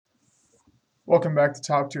Welcome back to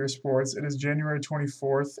Top Tier Sports. It is January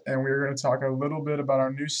 24th, and we are going to talk a little bit about our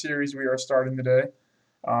new series we are starting today.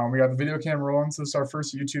 We got the video camera rolling, so this is our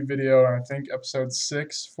first YouTube video, and I think episode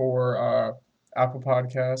 6 for Apple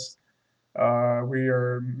Podcast. We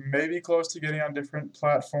are maybe close to getting on different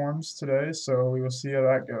platforms today, so we will see how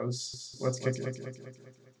that goes. Let's kick it.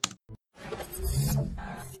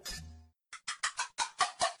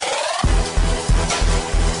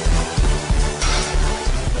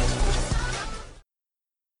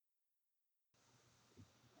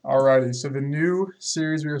 Alrighty, so the new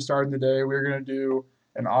series we are starting today, we're going to do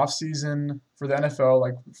an off-season for the NFL,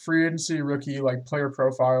 like free agency, rookie, like player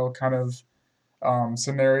profile kind of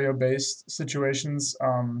scenario-based situations.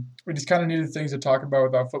 We just kind of needed things to talk about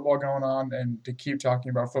without football going on and to keep talking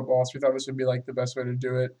about football, so we thought this would be like the best way to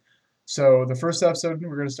do it. So the first episode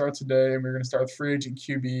we're going to start today, and we're going to start with free agent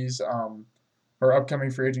QBs, or upcoming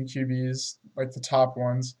free agent QBs, like the top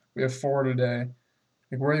ones. We have 4 today.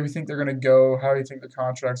 Like where do we think they're going to go, how do you think their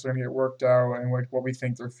contracts are going to get worked out, and like what we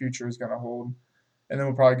think their future is going to hold. And then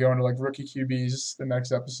we'll probably go into like rookie QBs the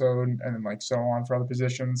next episode, and then like so on for other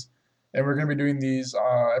positions. And we're going to be doing these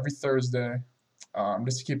every Thursday,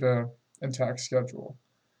 just to keep a intact schedule.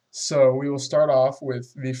 So we will start off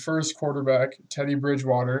with the first quarterback, Teddy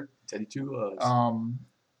Bridgewater. Teddy Two Gloves.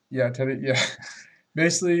 Teddy. Yeah,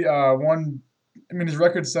 basically one. I mean, his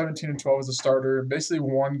record 17-12 as a starter. Basically,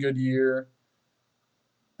 one good year.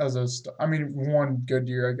 One good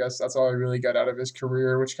year, I guess. That's all I really got out of his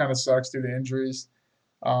career, which kind of sucks due to injuries.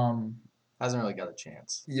 Hasn't really got a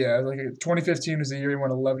chance. Yeah, like 2015 was the year he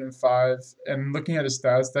went 11-5, and looking at his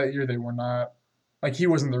stats that year, they were not like he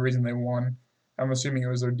wasn't the reason they won. I'm assuming it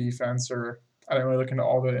was their defense, or I didn't really look into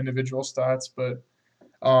all the individual stats, but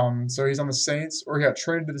so he's on the Saints, or he got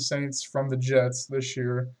traded to the Saints from the Jets this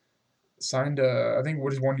year. Signed I think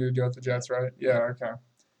what is 1 year deal with the Jets, right? Yeah, okay.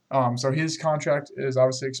 So his contract is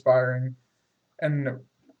obviously expiring, and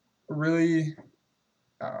really,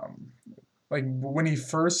 like when he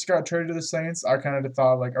first got traded to the Saints, I kind of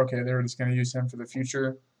thought like, okay, they were just going to use him for the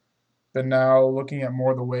future. But now looking at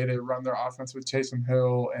more the way they run their offense with Taysom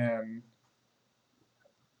Hill, and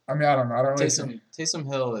I don't know. I don't really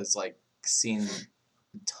Taysom Hill is like seen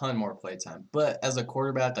a ton more play time, but as a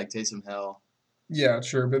quarterback like Taysom Hill, yeah,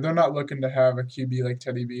 sure. But they're not looking to have a QB like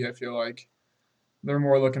Teddy B. I feel like they're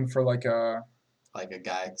more looking for like a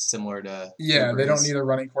guy similar to yeah. Drew They don't Brees. need a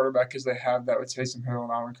running quarterback because they have that with Taysom Hill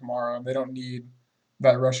and Alvin Kamara, and they don't need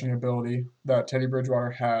that rushing ability that Teddy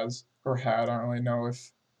Bridgewater has or had. I don't really know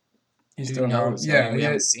if he Who still has. knows? Yeah, We he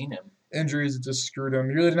haven't had seen him. injuries that just screwed him.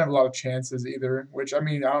 He really didn't have a lot of chances either. Which I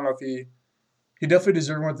mean, I don't know if he definitely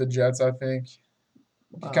deserved one with the Jets. I think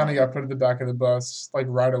he kind of got put at the back of the bus like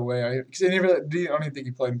right away. Because I don't even think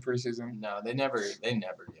he played in preseason. No, they never gave him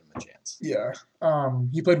a chance. Yeah.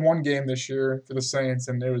 He played one game this year for the Saints,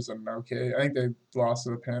 and it was an okay. I think they lost to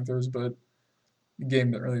the Panthers, but the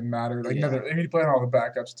game didn't really matter. Like Yeah. he played all the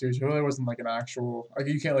backups too, so it really wasn't like an actual like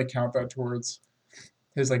you can't like count that towards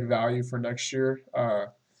his like value for next year. I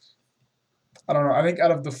don't know. I think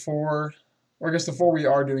out of the 4, or I guess the 4 we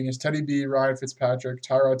are doing is Teddy B, Ryan Fitzpatrick,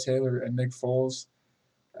 Tyrod Taylor, and Nick Foles.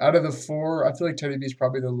 Out of the 4, I feel like Teddy B is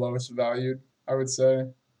probably the lowest valued. I would say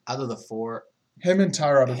Out of the 4, him and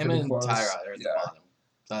Tyrod are him pretty and close. Tyrod are at the bottom.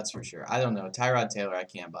 That's for sure. I don't know. Tyrod Taylor, I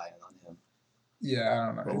can't buy in on him. Yeah, I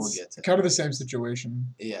don't know. But we'll get to kind of the same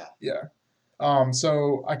situation. Yeah. Yeah.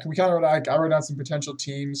 So I wrote down some potential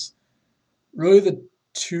teams. Really, the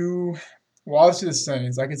 2. Well, obviously the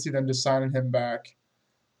Saints. I can see them just signing him back.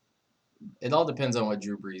 It all depends on what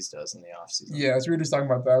Drew Brees does in the offseason. Yeah, so we were just talking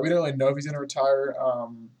about that. We don't really know if he's going to retire.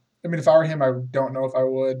 If I were him, I don't know if I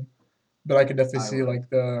would, but I could definitely see like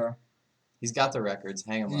the. He's got the records.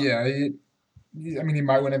 Hang him up. Yeah, he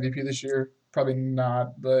might win MVP this year. Probably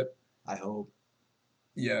not, but. I hope.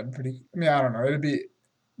 Yeah, pretty. I don't know. It'd be.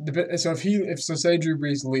 So say Drew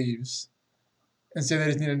Brees leaves, and say they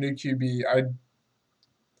just need a new QB,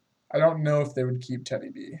 I don't know if they would keep Teddy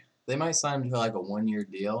B. They might sign him to like a 1-year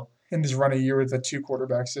deal. And just run a year with a 2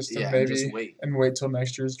 quarterback system, maybe, and wait till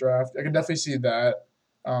next year's draft. I can definitely see that.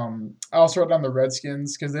 I also wrote down the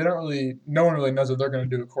Redskins because no one really knows what they're going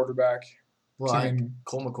to do at quarterback. Well,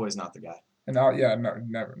 Colt McCoy's not the guy. And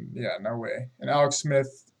no way. And Alex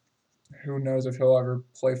Smith, who knows if he'll ever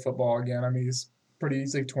play football again? He's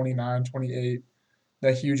like 29, 28.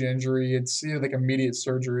 That huge injury, it's like immediate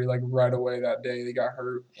surgery, like right away that day they got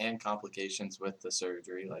hurt. And complications with the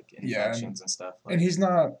surgery, like infections and stuff. And he's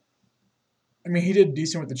not. He did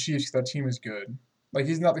decent with the Chiefs because that team is good. Like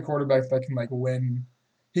he's not the quarterback that can like win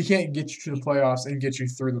he can't get you to the playoffs and get you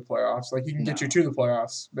through the playoffs. Like he can get you No. to the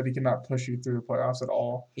playoffs, but he cannot push you through the playoffs at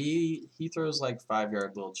all. He throws like 5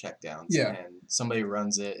 yard little checkdowns, Yeah. and somebody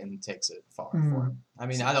runs it and takes it far for Mm. him. I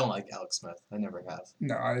mean, I don't like Alex Smith. I never have.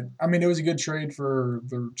 No, I mean it was a good trade for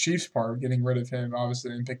the Chiefs part, getting rid of him,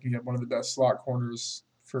 obviously, and picking up one of the best slot corners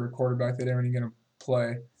for a quarterback that ain't even gonna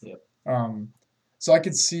play. Yep. Um, so I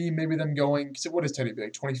could see maybe them going. So what is Teddy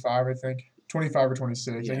Big? 25, I think. 25 or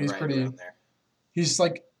 26. Yeah, Like he's right pretty. around there. He's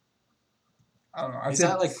like I don't know. I'd He's say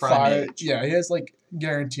at like prime five. age. Yeah, he has like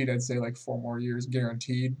guaranteed. I'd say like 4 more years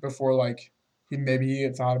guaranteed before like he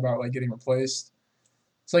get thought about like getting replaced.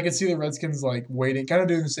 So I could see the Redskins like waiting, kind of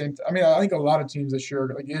doing the same. I mean, I think a lot of teams this year,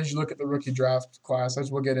 like as you look at the rookie draft class,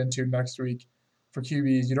 as we'll get into next week for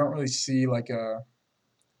QBs, you don't really see like a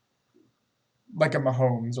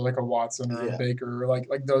Mahomes or like a Watson or a Yeah. Baker or like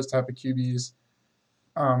those type of QBs.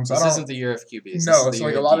 So I This don't isn't the year of QBs. This no. is the So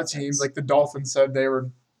like year a of lot of teams, defense. like the Dolphins said they were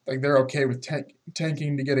like they're okay with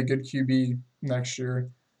tanking to get a good QB next year.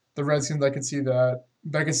 The Redskins, I could see that,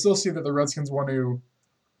 but I could still see that the Redskins want to.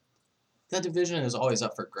 That division is always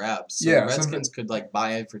up for grabs. So the Yeah, so Redskins could like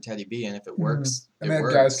buy in for Teddy B, and if it mhm. works, And it they have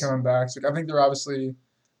guys works. coming back. So I think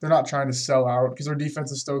they're not trying to sell out because their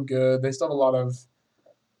defense is still good. They still have a lot of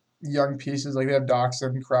young pieces. Like they have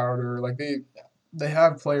Doxson, Crowder. Like they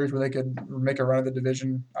have players where they could make a run of the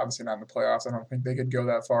division. Obviously not in the playoffs. I don't think they could go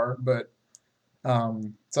that far. But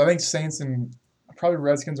so I think Saints and probably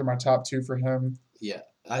Redskins are my top two for him. Yeah,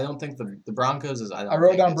 I don't think the Broncos is. I I don't wrote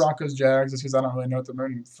think down is. Broncos Jags just because I don't really know what they're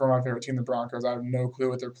doing. For my favorite team, the Broncos, I have no clue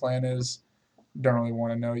what their plan is. Don't really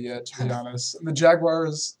want to know yet, to be honest. The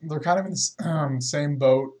Jaguars, they're kind of in the same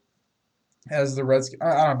boat as the Redskins.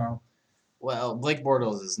 I don't know. Well, Blake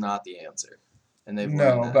Bortles is not the answer, and they've learned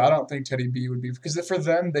No, that. but I don't think Teddy B would be because for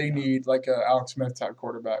them they need like a Alex Smith type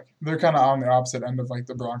quarterback. They're kind of on the opposite end of like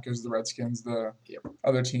the Broncos, the Redskins, the Yep.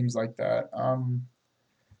 other teams like that.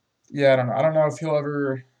 Yeah, I don't know. I don't know if he'll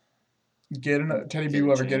ever Teddy B Get a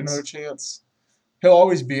will ever get another chance. chance. He'll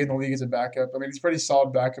always be in the league as a backup. I mean, he's a pretty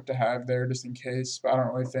solid backup to have there just in case. But I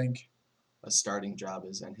don't really think. A starting job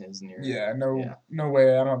is in his near. Yeah, Yeah. no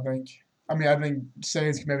way. I don't think. I mean, I think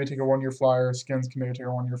Saints can maybe take a 1 year flyer. Skins can maybe take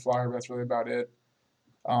a 1 year flyer, but that's really about it.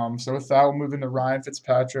 So with that, we'll move into Ryan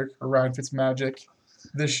Fitzpatrick or Ryan Fitzmagic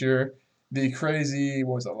this year. The crazy,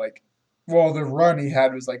 what was it like? Well, the run he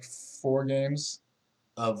had was like 4 games.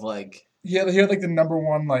 Of like, He had like the number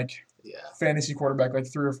one like yeah, fantasy quarterback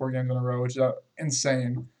like 3 or 4 games in a row, which is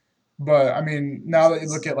insane. But I mean, now that you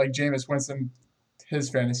look at like Jameis Winston, his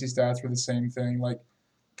fantasy stats were the same thing. Like,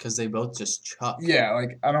 because they both just chuck. yeah,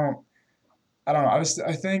 like I don't know.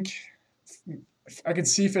 I think I could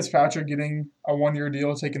see Fitzpatrick getting a 1 year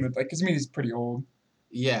deal, taking the like, cause I mean he's pretty old,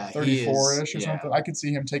 Yeah, he 34 is. ish or Yeah, something. I could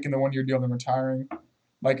see him taking the 1 year deal and then retiring.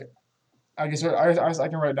 Like, I guess I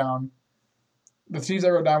can write down the teams I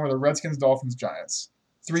wrote down were the Redskins, Dolphins, Giants.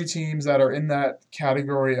 3 teams that are in that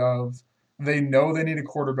category of they know they need a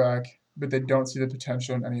quarterback, but they don't see the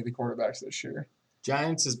potential in any of the quarterbacks this year.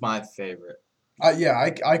 Giants is my favorite. Yeah,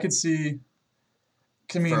 I could see.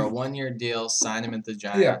 I mean, For a 1 year deal, sign him at the yeah,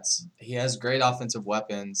 Giants. He has great offensive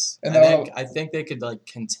weapons. and I think they could like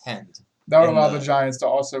contend. that would in allow the the- Giants to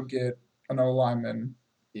also get an O lineman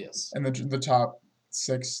Yes. in the top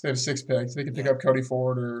 6. They have 6 picks. They could pick Yeah. up Cody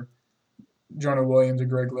Ford or Jonah Williams or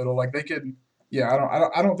Greg Little. Like they could. Yeah,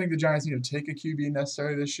 I don't think the Giants need to take a QB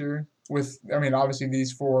necessarily this year. I mean, obviously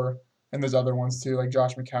these 4 and there's other ones too, like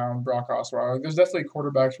Josh McCown, Brock Osweiler. Like, there's definitely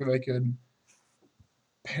quarterbacks where they could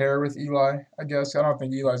pair with Eli. I guess I don't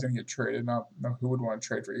think Eli's gonna get traded. Not know who would want to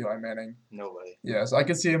trade for Eli Manning. Nobody. Yeah, so I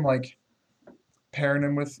could see him like pairing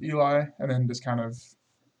him with Eli and then just kind of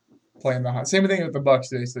playing the hot. Same thing with the Bucks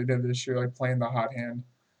they did this year, like playing the hot hand.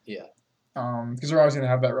 Yeah. Because they're always going to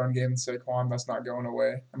have that run game in Saquon. That's not going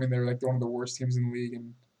away. I mean, they're like one of the worst teams in the league,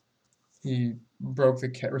 and he broke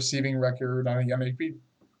the receiving record. I mean, he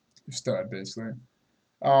stud basically.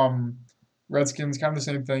 Redskins kind of the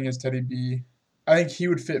same thing as Teddy B. I think he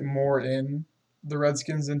would fit more in the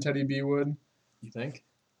Redskins than Teddy B would. You think?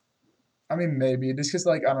 I mean, maybe just because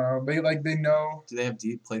like I don't know, they know Do they have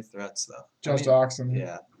deep play threats though? Josh Doxson,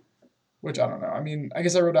 Yeah. which I don't know. I mean, I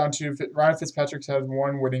guess I wrote down too. Ryan Fitzpatrick's had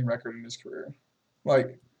 1 winning record in his career.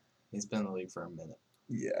 Like, He's been in the league for a minute.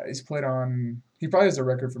 yeah, he's played on. He probably has a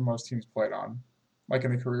record for most teams played on, like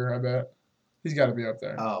in the career. I bet he's got to be up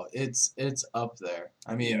there. Oh, it's up there.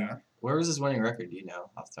 I mean, Yeah. where was his winning record? Do you know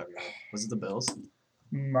off the top of your head? Was it the Bills?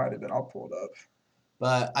 Might have been. I'll pull it up.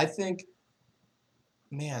 But I think,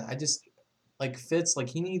 man, I just like Fitz. Like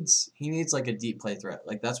he needs like a deep play threat.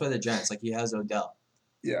 Like that's why the Giants. Like he has Odell.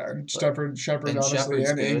 Yeah, and But- Shepard and honestly, Shepard's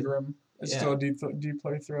and good. Ingram. is Yeah. still a deep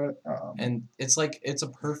play threat. And it's a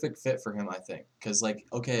perfect fit for him, I think, because like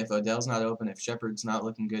okay, if Odell's not open, if Shepard's not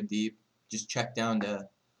looking good deep, just check down to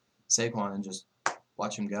Saquon and just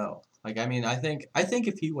watch him go. Like I mean, I think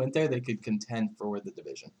if he went there, they could contend for the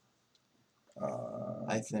division. I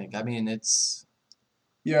uh, think. I mean, it's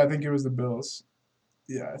yeah, I think it was the Bills.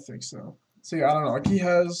 Yeah, I think so. So yeah, I don't know. Like he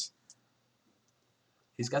has,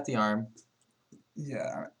 he's got the arm.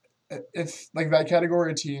 yeah. If like that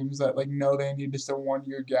category of teams that like know they need just a 1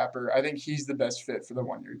 year gapper, I think he's the best fit for the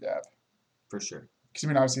 1 year gap. For sure. Because I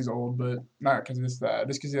mean, obviously he's old, but not because it's that.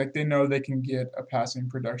 Just because like they know they can get a passing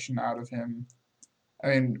production out of him. I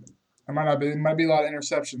mean, it might be a lot of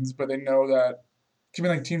interceptions, but they know that. 'Cause I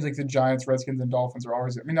mean, like teams like the Giants, Redskins, and Dolphins are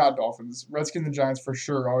always. I mean, not Dolphins. Redskins and Giants for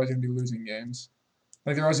sure are always going to be losing games.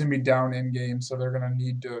 Like they're always going to be down in games, so they're going to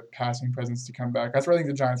need the passing presence to come back. That's where I think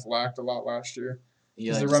the Giants lacked a lot last year. He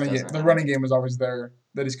Because like just doesn't the have running it. game was always there.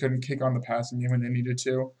 They just couldn't kick on the passing game when they needed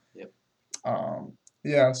to. Yep.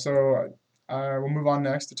 Yeah, so we'll move on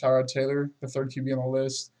next to Tyrod Taylor, the third QB on the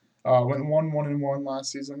list. Went 1-1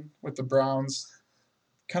 last season with the Browns.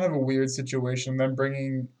 Kind of a weird situation. Them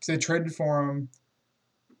bringing, cause they traded for him.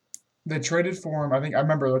 They traded for him. I think I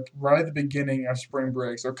remember like right at the beginning of spring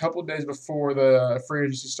break, so a couple days before the free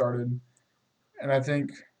agency started, and I think,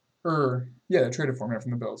 or yeah, they traded for him, yeah, from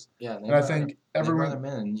the Bills. Yeah, and And I think they brought everyone, him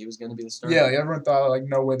in, and he was going to be the yeah, starter. like everyone thought like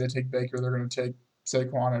no way they take Baker. They're gonna take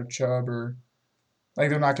Saquon or Chubb or like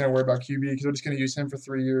they're not gonna worry about QB because they're just gonna use him for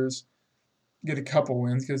 3 years, get a couple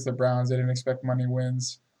wins because the Browns they didn't expect money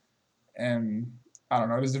wins, and I don't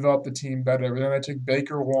know, just develop the team better. But then they took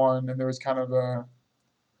Baker one, and there was kind of a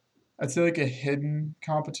I'd say like a hidden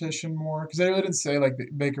competition more because they really didn't say like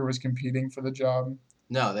that Baker was competing for the job.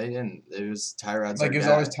 No, they didn't. It was Tyrod's Like our it was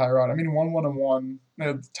always guy. Tyrod. I mean,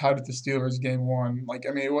 1-1-1, tied with the Steelers game one. Like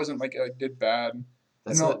I mean, it wasn't like it like, did bad. And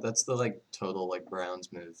That's the like total like Browns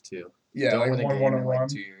move too. yeah, Don't like win a one game one and in like one.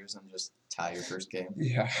 2 years and just tie your first game.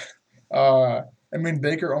 Yeah. Uh, I mean,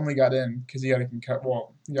 Baker only got in because he had a concussion.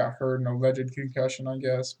 Well, he got hurt, an alleged concussion, I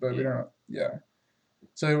guess. But we Yeah. don't. Yeah.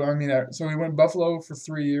 So I mean, so we went Buffalo for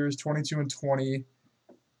 3 years, 22-20.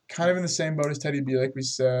 Kind of in the same boat as Teddy B, like we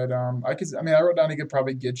said. I mean, I wrote down he could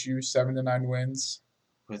probably get you 7 to 9 wins.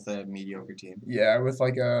 With a mediocre team. Yeah, with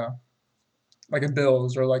like a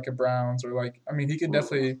Bills or like a Browns or like. I mean, he could Ooh,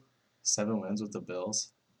 definitely. 7 wins with the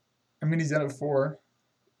Bills. I mean, he's done it before,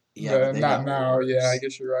 Yeah, but but they not got now. Yeah, I worse.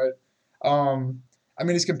 guess you're right. I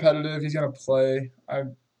mean, he's competitive. He's gonna play.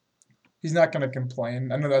 He's not gonna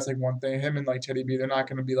complain. I know that's like one thing. Him and like Teddy B, they're not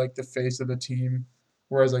gonna be like the face of the team,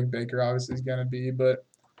 whereas like Baker obviously is gonna be. But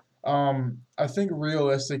I think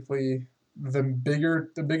realistically, the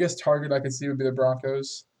biggest target I could see would be the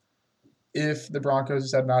Broncos. If the Broncos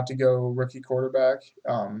decide not to go rookie quarterback,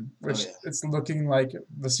 Oh which yeah. it's looking like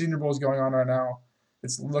the Senior Bowl is going on right now.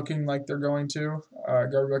 It's looking like they're going to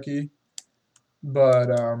go rookie, but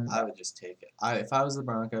I would just take it. If I was the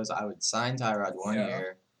Broncos, I would sign Tyrod one yeah,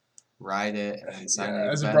 year, ride it, and then sign yeah.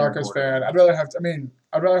 a As a better Broncos fan, quarterback.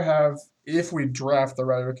 I'd rather have if we draft the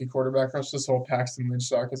right rookie quarterback. That's this whole Paxton Lynch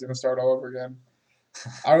stock is going to start all over again.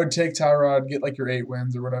 I would take Tyrod, get like your 8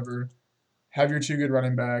 wins or whatever, have your two good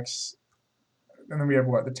running backs, and then we have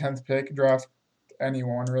what the 10th pick, draft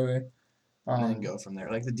anyone really. And then Um, go from there.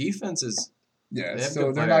 Like the defense is, yeah, they have so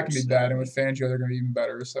good they're not going to players. be I bad, and with mean, Fangio, they're going to be even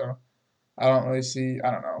better. So I don't really see. I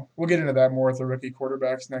don't know. We'll get into that more with the rookie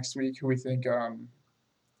quarterbacks next week, who we think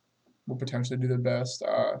will potentially do the best.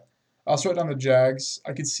 I'll start on the Jags.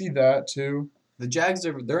 I could see that too. the Jags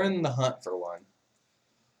they're in the hunt for one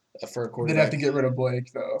for a They'd have quarterback. to get rid of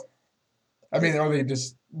Blake though. I Uh, mean, or they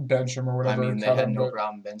just bench him or I whatever, mean, they cut had him. no But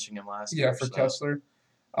problem benching him last yeah, year. for So Kessler.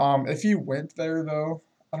 If he went there though,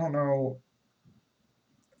 I don't know,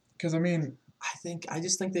 because I mean, I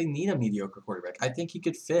just think they need a mediocre quarterback. I think he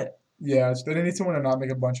could fit. yeah, they need someone to not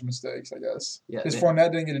make a bunch of mistakes. I guess Yeah, because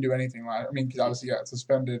Fournette didn't get to do anything last. I mean, because obviously he got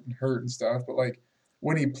suspended and hurt and stuff. But like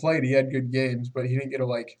when he played, he had good games, but he didn't get to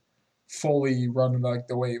like fully run like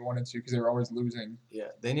the way he wanted to because they were always losing. yeah,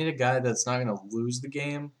 they need a guy that's not gonna lose the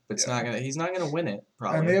game, but Yeah. he's not gonna win it And they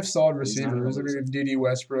probably, have solid but he's not gonna receivers. I lose mean, it. D.D.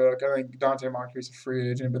 Westbrook. I think Dante Moncrief's a free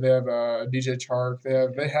agent, but they have DJ Chark.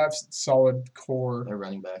 They have solid core. Their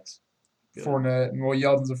running backs, good. Fournette and well,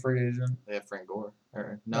 Yeldon's a free agent. They have Frank Gore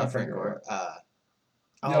or Not not Frank Frank Gore. Gore.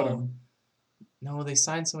 Oh Yeldon. no, they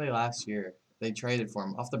signed somebody last year. They traded for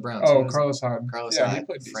him off the Browns. Who Oh, was it? Carlos Hyde. Carlos Yeah, he Hyde.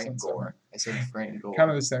 played Frank decent. So Gore. I said Frank kind Gore.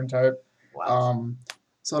 of the same type. Wow. Um,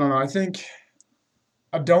 so I don't know.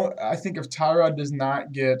 I don't. I think if Tyrod does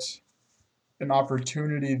not get an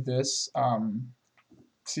opportunity this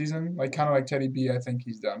season, like kind of like Teddy B, I think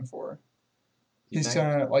he's done for. You He's think?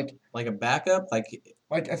 gonna Like a backup? like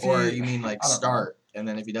if Or he you mean like I don't know. start, and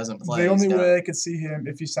then if he doesn't The play, he's only done? way I could see him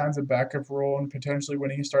if he signs a backup role and potentially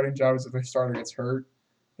winning a starting job is if the starter gets hurt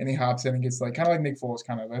and he hops in and gets like kind of like Nick Foles,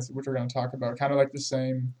 kind of that's what we're gonna talk about, kind of like the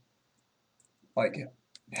same like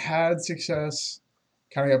had success,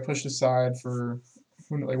 kind of got pushed aside for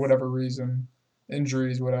like whatever reason,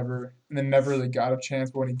 injuries, whatever, and then never really got a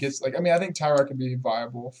chance. But when he gets like, I mean, I think Tyrod could be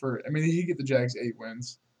viable for. I mean, he could get the Jags 8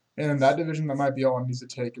 wins, and in that division, that might be all it needs to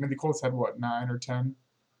take. I mean, the Colts had what 9 or 10,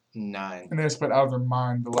 9. and they just put out of their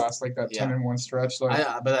mind the last like that ten Yeah. and one stretch. Like,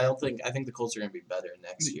 But I don't think I think the Colts are gonna be better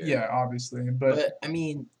next year. yeah, obviously, but But I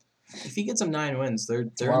mean, if he gets them 9 wins, it's a they're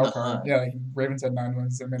in the wild card. hunt. Yeah, like Ravens had 9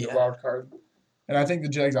 wins, they made a Yeah. wild card. And I think the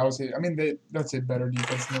Jags obviously. I mean, that's a better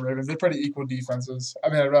defense than the Ravens. They're pretty equal defenses. I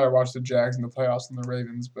mean, I'd rather watch the Jags in the playoffs than the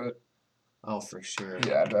Ravens, but Oh, for sure.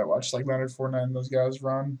 yeah, I'd rather watch like Leonard Fournette and those guys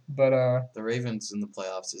run. But The Ravens in the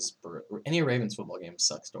playoffs any Ravens football game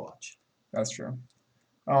sucks to watch. that's true.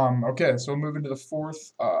 Okay, so we'll move into the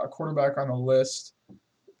fourth quarterback on the list.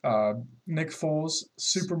 Nick Foles,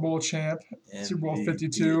 Super Bowl champ, Super Bowl MVP.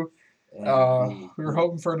 52. MVP. We were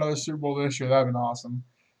hoping for another Super Bowl this year. That'd been awesome.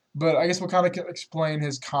 But I guess we'll kind of explain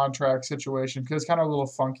his contract situation because it's kind of a little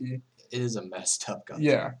funky. It is a messed up contract.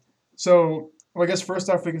 Yeah. So, well, I guess first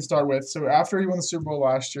off, we can start with so after he won the Super Bowl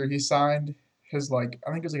last year, he signed his like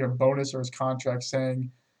I think it was like a bonus or his contract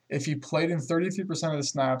saying if he played in 33% of the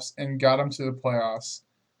snaps and got him to the playoffs,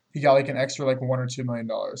 he got like an extra like $1 or $2 million.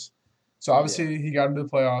 So Yeah. obviously he got into the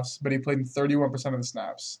playoffs, but he played in 31% of the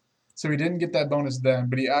snaps. So he didn't get that bonus then,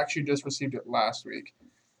 but he actually just received it last week.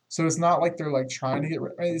 So it's not like they're like trying to get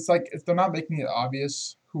rid. I mean, it's like if they're not making it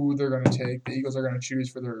obvious who they're going to take. The Eagles are going to choose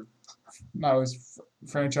for their not his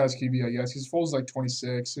franchise QB, I guess. Because Foles is like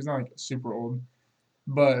 26. He's not like super old,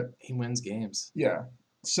 but He wins games. yeah.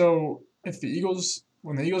 So if the Eagles,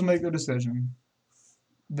 when the Eagles make their decision,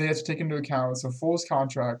 they have to take into account it's a Foles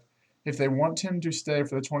contract. If they want him to stay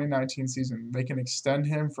for the 2019 season, they can extend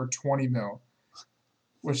him for 20 mil,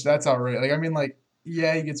 which that's outrageous. Like I mean, like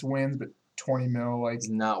yeah, he gets wins, but 20 mil, like It's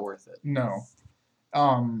not worth it. no.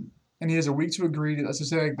 And he has a week to agree to. Let's just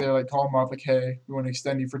say like they like call him up like, hey, we want to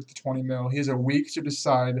extend you for the 20 mil. He has a week to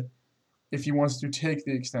decide if he wants to take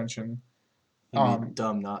the extension. He'd be Um,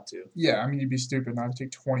 dumb not to. Yeah, I mean, you'd be stupid not to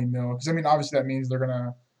take 20 mil because I mean, obviously that means they're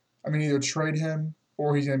gonna, I mean, either trade him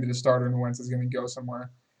or he's gonna be the starter and Wentz is gonna go somewhere.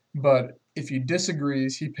 But if he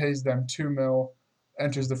disagrees, he pays them 2 mil,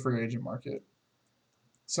 enters the free agent market.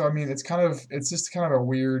 So I mean, it's just kind of a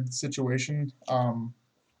weird situation. I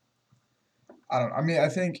don't know. I mean, I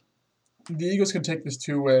think the Eagles can take this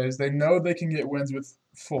two ways. They know they can get wins with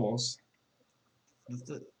Foles,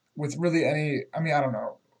 The, with really any. I mean, I don't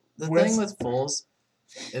know. the Wentz, thing with Foles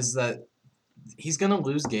is that he's gonna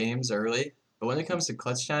lose games early, but when it comes to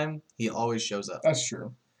clutch time, he always shows up. that's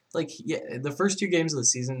true. Like yeah, the first 2 games of the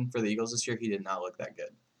season for the Eagles this year, he did not look that good.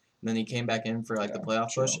 And then he came back in for like the Yeah,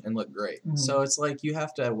 playoff true. push and looked great. Mhm. So it's like you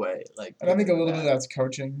have to weigh like And I the think good a and the little bit of bad. that's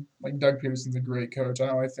coaching. Like Doug Peterson's a great coach. I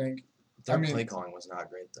know. I think. Their I mean, play calling was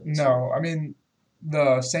not great though. This year. no. I mean,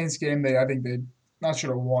 the Saints game. I think they not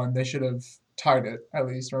should have won. They should have tied it at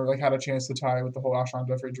least, or like had a chance to tie with the whole Alshon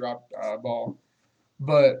Jeffrey drop ball.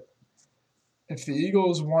 But if the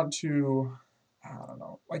Eagles want to, I don't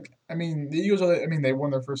know. Like, I mean, the Eagles are. I mean, they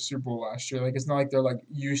won their first Super Bowl last year. Like, it's not like they're like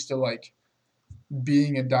used to like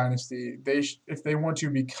being a dynasty. If they want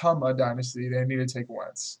to become a dynasty, they need to take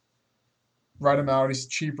Wentz. Write him out. He's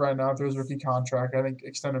cheap right now through his rookie contract. I think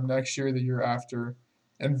extend him next year, the year after,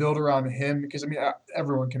 and build around him because I mean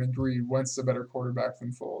everyone can agree Wentz is a better quarterback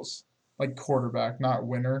than Foles. Like quarterback, not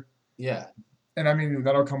winner. Yeah, And I mean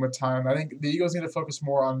that'll come with time. I think the Eagles need to focus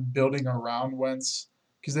more on building around Wentz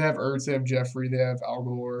because they have Ertz, they have Jeffrey, they have Al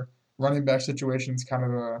Gore. Running back situation's kind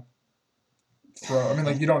of a throw. I mean,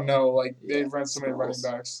 like you don't know. Like they yeah. run so many running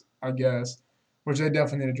Squirrels. backs, I guess, which they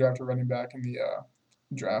definitely need to draft a running back in the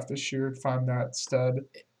draft this year to find that stud.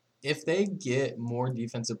 If they get more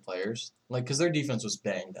defensive players, like because their defense was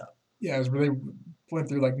banged up. Yeah, it was really went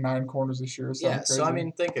through like 9 corners this year or something Yeah, crazy. so I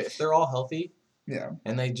mean, think if they're all healthy Yeah,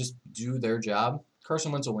 and they just do their job,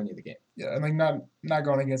 Carson Wentz will win you the game. yeah, and like not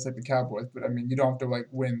going against like the Cowboys, but I mean you don't have to like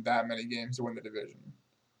win that many games to win the division.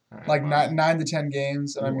 All right, Like well, 9 to 10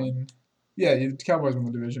 games, and I who won? mean, yeah, the Cowboys win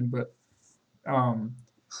the division, but um,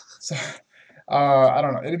 so I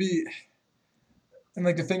don't know. It'd be and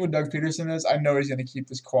like the thing with Doug Peterson is I know he's gonna keep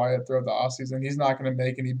this quiet throughout the offseason. He's not gonna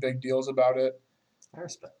make any big deals about it. I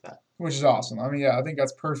respect that. Which is awesome. I mean, yeah, I think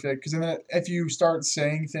that's perfect. Because then if you start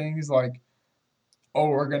saying things like, "Oh,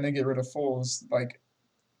 we're gonna get rid of Foles," like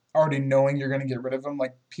already knowing you're gonna get rid of him,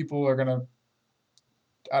 like people are gonna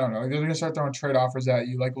I don't know. Like, they're gonna start throwing trade offers at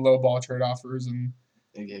you, like low ball trade offers, and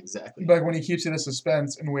Exactly. but like when he keeps it a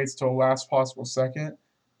suspense and waits till last possible second,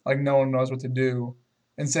 like no one knows what to do.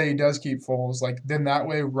 And say he does keep Foles, like then that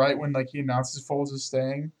way, right when like he announces Foles is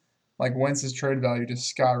staying, like Wentz's trade value just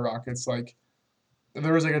skyrockets. Like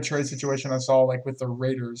there was like a trade situation I saw like with the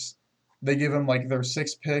Raiders. They give him like their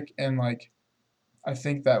sixth pick and like I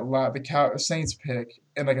think that the Saints pick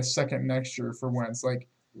and like a second next year for Wentz. Like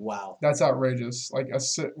Wow. that's outrageous. Like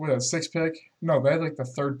with a sixth pick? No, they had like the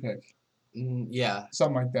third pick, Yeah.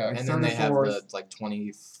 something like that, like And then third or they have the fourth, like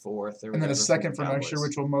 24th or and then a whatever from the second for next year, Cowboys.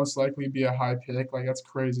 which will most likely be a high pick. Like that's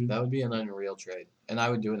crazy. That would be an unreal trade, and I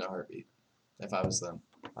would do it in a heartbeat if I was them.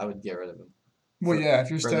 I would get rid of him Well, for yeah, if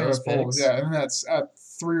you're for staying those with Foles, picks. yeah, and that's at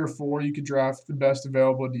 3 or 4, you could draft the best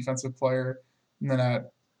available defensive player, and then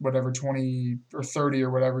at whatever 20 or 30 or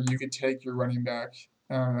whatever, you could take your running back.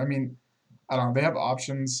 I mean, I don't know. They have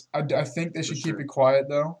options. I think they For should keep sure. it quiet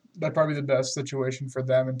though. That'd probably be the best situation for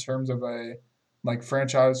them in terms of a like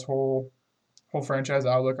franchise whole franchise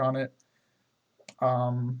outlook on it.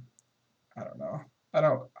 Um, I don't know. I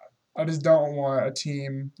don't. I just don't want a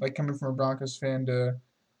team like coming from a Broncos fan to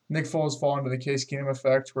Nick Foles fall into the Case Keenum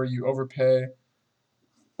effect where you overpay.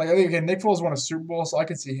 Like I think again, Nick Foles won a Super Bowl, so I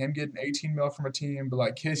could see him getting 18 mil from a team, but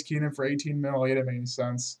like Case Keenum for 18 mil, like, it didn't make any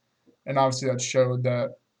sense. And obviously that showed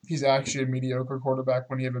that he's actually a mediocre quarterback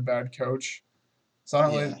when you have a bad coach. So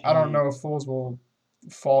Yeah, I don't he. know if Foles will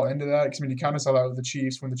fall into that because I mean you kind of saw that with the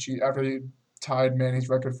Chiefs when the Chiefs after he tied Manning's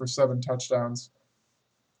record for 7 touchdowns.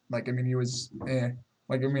 Like I mean he was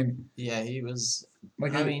Like I mean Yeah, he was.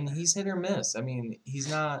 like I it, mean, he's hit or miss. I mean, he's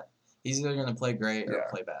not. He's either gonna play great or yeah.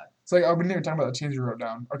 play bad. It's like I wouldn't even talk about the teams you wrote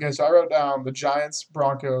down. Okay, so I wrote down the Giants,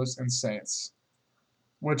 Broncos, and Saints.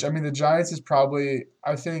 Which I mean, the Giants is probably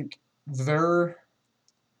I think they're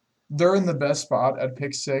they're in the best spot at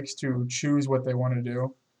pick 6 to choose what they want to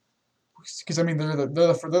do. Because I mean, they're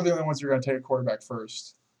the only ones who are going to take a quarterback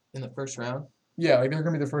first. In the first round. Yeah, like they're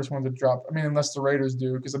going to be the first ones to drop. I mean, unless the Raiders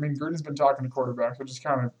do, because I mean, Gruden's been talking to quarterbacks, which is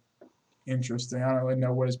kind of interesting. I don't really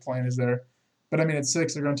know what his plan is there, but I mean, at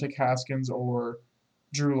 6 they're going to take Haskins or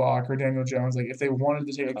Drew Lock or Daniel Jones. Like if they wanted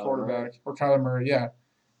to take a Kyler Murray. quarterback or Kyler Murray, yeah.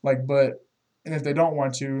 Like, but and if they don't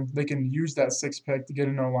want to, they can use that 6 pick to get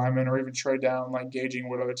an O lineman or even trade down, like gauging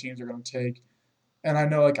what other teams are going to take. And I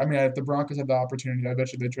know, like, I mean, if the Broncos had the opportunity, I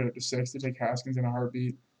bet you they trade up to 6 to take Haskins in a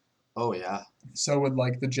heartbeat. Oh yeah, So would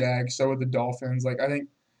like the Jags. So would the Dolphins. Like, I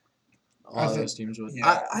all think, those teams would.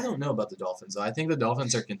 yeah, I don't know about the Dolphins though. I think the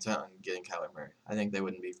Dolphins are content on getting Kyler Murray. I think they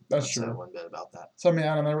wouldn't be that's upset true. one bit about that. So I mean,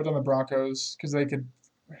 I don't know. We're on the Broncos because they could.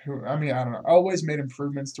 I mean, I don't know. Always made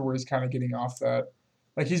improvements to where he's kind of getting off that.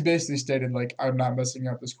 Like he's basically stated, like I'm not messing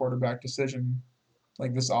up this quarterback decision,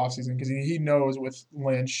 like this offseason because he knows with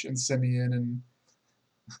Lynch and Simeon and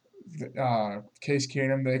Case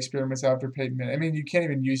Keenum, the experiments after Peyton Manning. I mean, you can't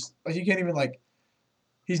even use like you can't even like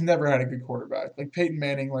he's never had a good quarterback. Like Peyton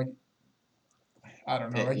Manning, like I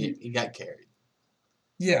don't know, like He got carried.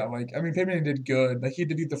 yeah, like I mean Peyton Manning did good. Like he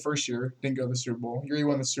did the first year, didn't go to the Super Bowl. Year he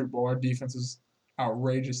won the Super Bowl. Our defense is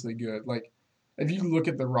outrageously good. Like if you look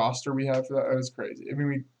at the roster we have for that, it was crazy. I mean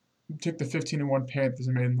we took the 15-1 Panthers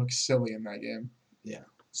and made them look silly in that game. Yeah.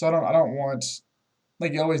 So I don't want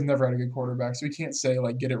like he always never had a good quarterback, so we can't say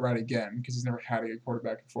like get it right again because he's never had a good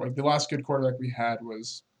quarterback before. Like the last good quarterback we had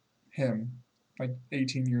was him, like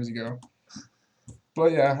 18 years ago.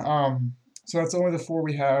 But yeah, so that's only the 4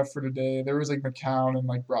 we have for today. There was like McCown and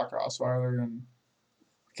like Brock Osweiler and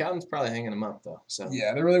Calvin's probably hanging him up though. So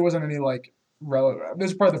yeah, there really wasn't any like relevant. This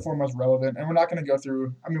is probably the 4 most relevant, and we're not going to go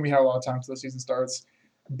through. I mean, we have a lot of time till the season starts,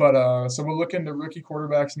 but so we'll look into rookie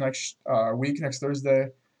quarterbacks next week, next Thursday.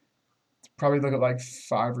 Probably look at like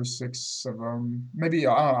 5 or 6 of them. Maybe I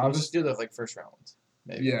don't know. I'll we'll just just do the like first round ones,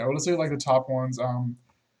 maybe. yeah, we'll just do like the top ones. And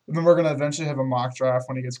then we're gonna eventually have a mock draft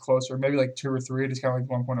when he gets closer, maybe like 2 or 3, just kind of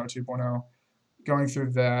like 1.0, 2.0, going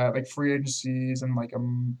through that, like free agencies in like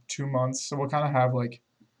 2 months. So we'll kind of have like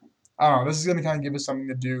I don't know. This is gonna kind of give us something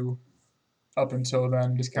to do up until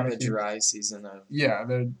then. Just In kind the of keep dry season of yeah.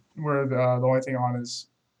 The only thing on is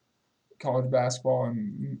college basketball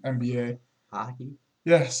and NBA. hockey.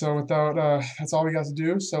 Yeah. So without that's all we got to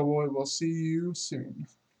do. So we'll see you soon.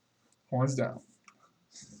 Horns down.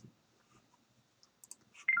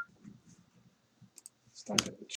 Stop it.